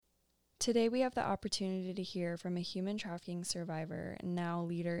Today we have the opportunity to hear from a human trafficking survivor and now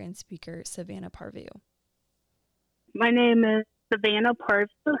leader and speaker, Savannah Parvu. My name is Savannah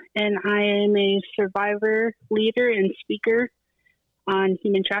Parvu, and I am a survivor, leader, and speaker on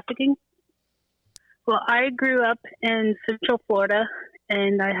human trafficking. Well, I grew up in Central Florida,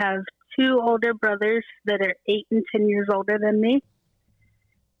 and I have two older brothers that are 8 and 10 years older than me.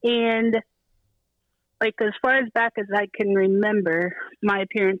 And as far as back as I can remember, my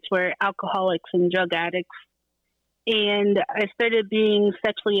parents were alcoholics and drug addicts. And I started being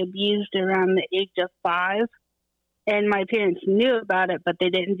sexually abused around the age of 5. And my parents knew about it, but they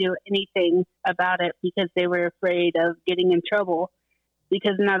didn't do anything about it because they were afraid of getting in trouble.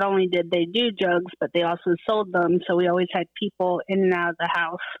 Because not only did they do drugs, but they also sold them. So we always had people in and out of the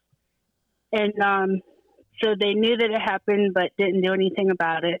house. And so they knew that it happened, but didn't do anything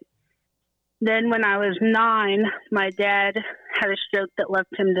about it. Then when I was 9, my dad had a stroke that left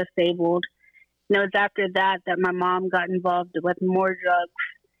him disabled. And it was after that my mom got involved with more drugs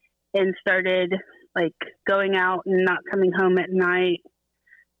and started going out and not coming home at night.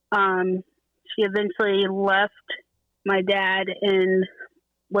 She eventually left my dad and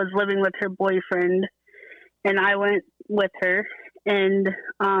was living with her boyfriend, and I went with her. And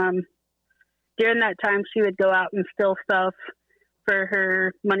during that time, she would go out and steal stuff for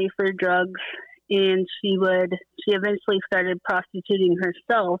her money for drugs, and she eventually started prostituting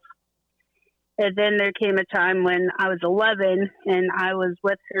herself. And then there came a time when I was 11, and I was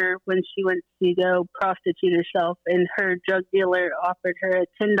with her when she went to go prostitute herself, and her drug dealer offered her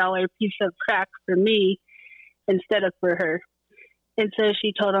a $10 piece of crack for me instead of for her. And so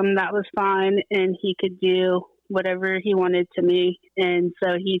she told him that was fine, and he could do whatever he wanted to me. And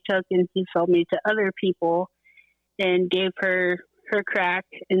so he took and he sold me to other people and gave her crack.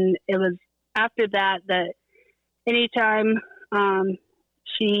 And it was after that anytime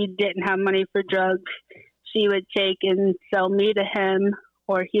she didn't have money for drugs, she would take and sell me to him,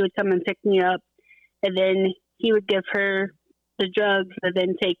 or he would come and pick me up, and then he would give her the drugs and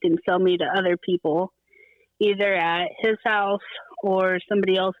then take and sell me to other people, either at his house or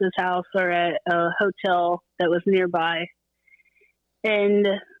somebody else's house or at a hotel that was nearby. And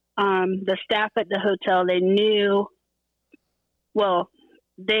the staff at the hotel,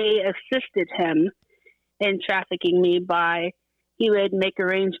 they assisted him in trafficking me he would make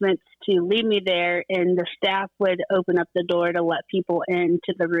arrangements to leave me there, and the staff would open up the door to let people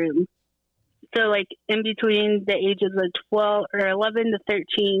into the room. So in between the ages of 11 to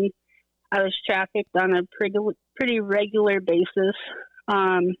 13, I was trafficked on a pretty regular basis.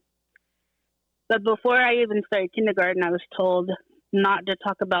 But before I even started kindergarten, I was told not to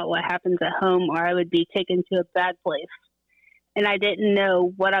talk about what happens at home, or I would be taken to a bad place. And I didn't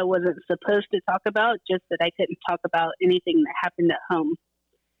know what I wasn't supposed to talk about, just that I couldn't talk about anything that happened at home.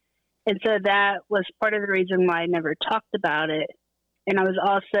 And so that was part of the reason why I never talked about it. And I was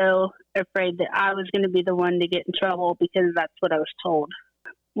also afraid that I was going to be the one to get in trouble because that's what I was told.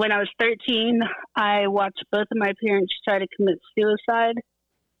 When I was 13, I watched both of my parents try to commit suicide.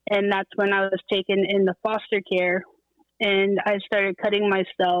 And that's when I was taken into foster care. And I started cutting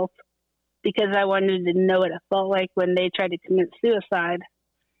myself because I wanted to know what it felt like when they tried to commit suicide.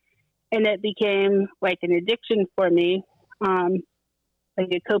 And it became an addiction for me,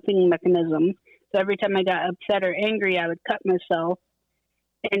 a coping mechanism. So every time I got upset or angry, I would cut myself.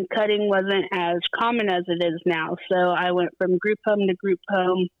 And cutting wasn't as common as it is now. So I went from group home to group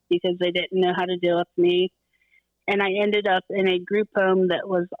home because they didn't know how to deal with me. And I ended up in a group home that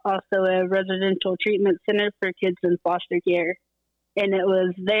was also a residential treatment center for kids in foster care. And it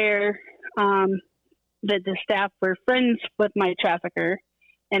was there that the staff were friends with my trafficker,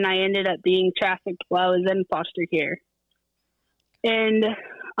 and I ended up being trafficked while I was in foster care. And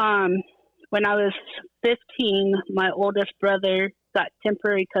when I was 15, my oldest brother got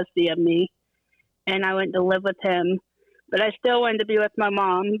temporary custody of me, and I went to live with him. But I still wanted to be with my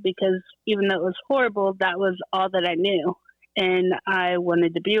mom because even though it was horrible, that was all that I knew, and I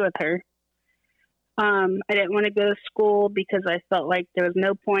wanted to be with her. I didn't want to go to school because I felt like there was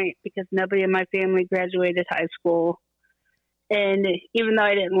no point because nobody in my family graduated high school. And even though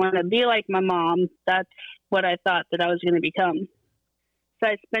I didn't want to be like my mom, that's what I thought that I was going to become. So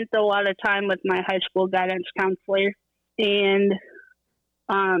I spent a lot of time with my high school guidance counselor, and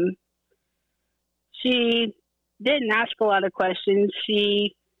she didn't ask a lot of questions.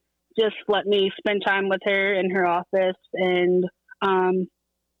 She just let me spend time with her in her office, and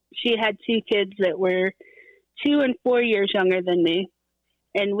she had 2 kids that were 2 and 4 years younger than me,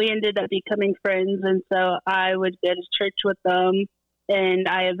 and we ended up becoming friends. And so I would go to church with them, and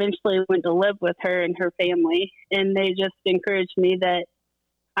I eventually went to live with her and her family, and they just encouraged me that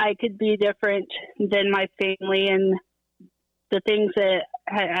I could be different than my family and the things that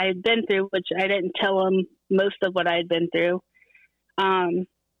I had been through, which I didn't tell them most of what I had been through.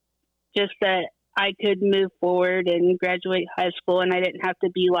 Just that I could move forward and graduate high school, and I didn't have to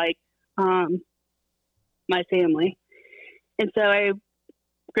be like my family. And so I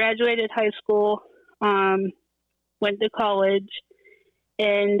graduated high school, went to college,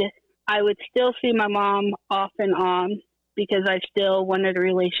 and I would still see my mom off and on because I still wanted a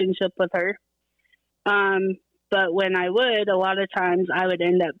relationship with her. But when I would, a lot of times I would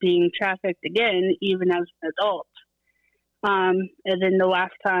end up being trafficked again, even as an adult. And then the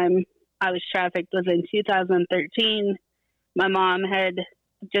last time I was trafficked was in 2013. My mom had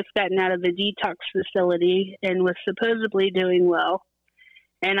just gotten out of a detox facility and was supposedly doing well.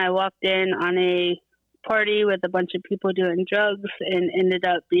 And I walked in on a party with a bunch of people doing drugs and ended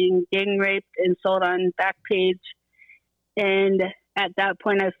up being gang raped and sold on Backpage. And at that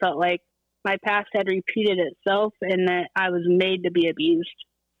point, I felt like my past had repeated itself and that I was made to be abused.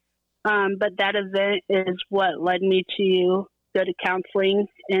 But that event is what led me to go to counseling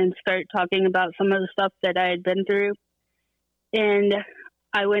and start talking about some of the stuff that I had been through. And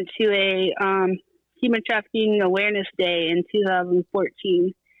I went to a human trafficking awareness day in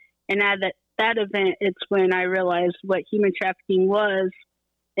 2014. And at that event, it's when I realized what human trafficking was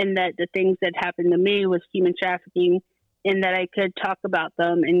and that the things that happened to me was human trafficking and that I could talk about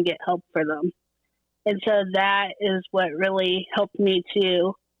them and get help for them. And so that is what really helped me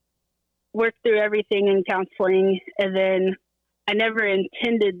to work through everything in counseling. And then I never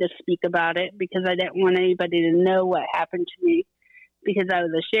intended to speak about it because I didn't want anybody to know what happened to me because I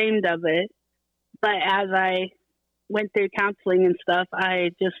was ashamed of it. But as I went through counseling and stuff, I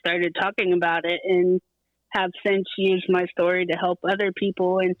just started talking about it and have since used my story to help other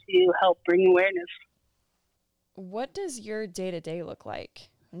people and to help bring awareness. What does your day-to-day look like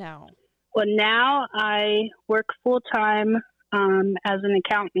now? Well, now I work full-time as an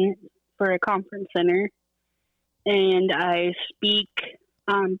accountant for a conference center, and I speak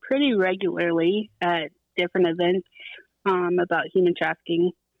pretty regularly at different events about human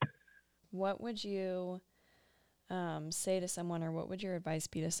trafficking. What would you say to someone, or what would your advice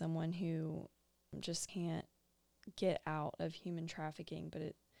be to someone who just can't get out of human trafficking, but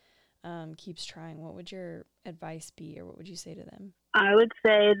it keeps trying? What would your advice be, or what would you say to them? I would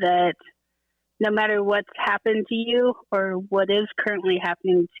say that no matter what's happened to you or what is currently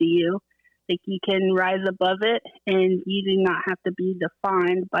happening to you, like you can rise above it and you do not have to be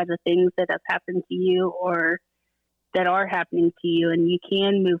defined by the things that have happened to you or that are happening to you, and you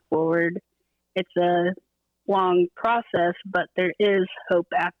can move forward. It's a long process, but there is hope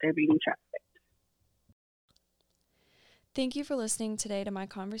after being trafficked. Thank you for listening today to my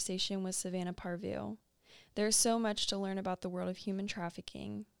conversation with Savannah Parvu. There's so much to learn about the world of human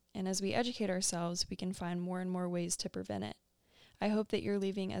trafficking, and as we educate ourselves, we can find more and more ways to prevent it. I hope that you're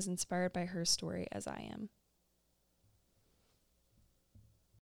leaving as inspired by her story as I am.